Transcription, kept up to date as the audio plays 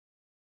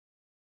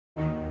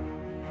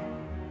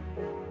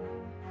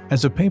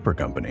As a paper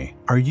company,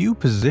 are you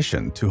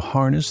positioned to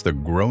harness the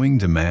growing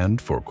demand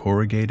for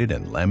corrugated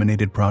and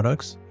laminated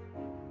products?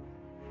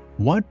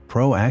 What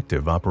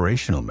proactive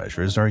operational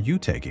measures are you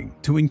taking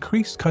to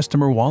increase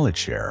customer wallet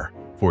share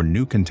for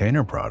new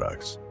container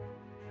products?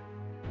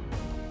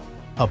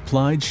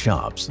 Applied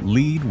shops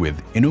lead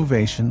with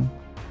innovation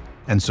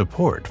and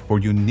support for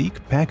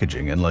unique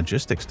packaging and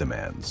logistics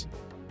demands.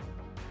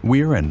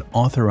 We're an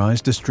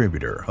authorized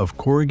distributor of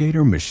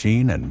corrugator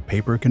machine and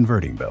paper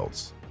converting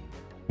belts,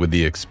 with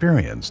the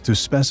experience to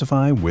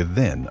specify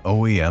within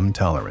OEM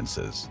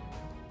tolerances.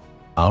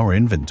 Our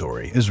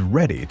inventory is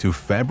ready to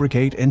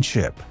fabricate and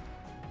ship,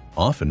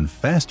 often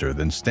faster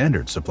than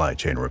standard supply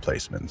chain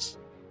replacements.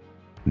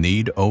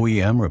 Need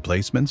OEM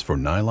replacements for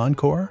nylon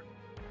core?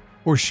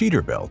 Or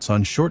sheeter belts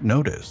on short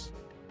notice?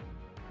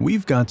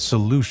 We've got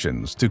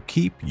solutions to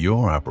keep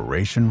your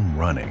operation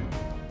running.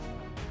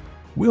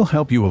 We'll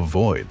help you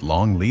avoid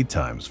long lead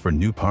times for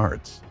new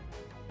parts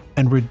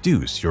and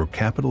reduce your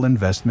capital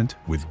investment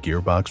with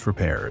gearbox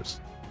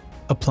repairs.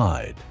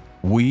 Applied,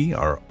 we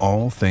are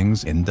all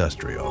things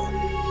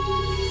industrial.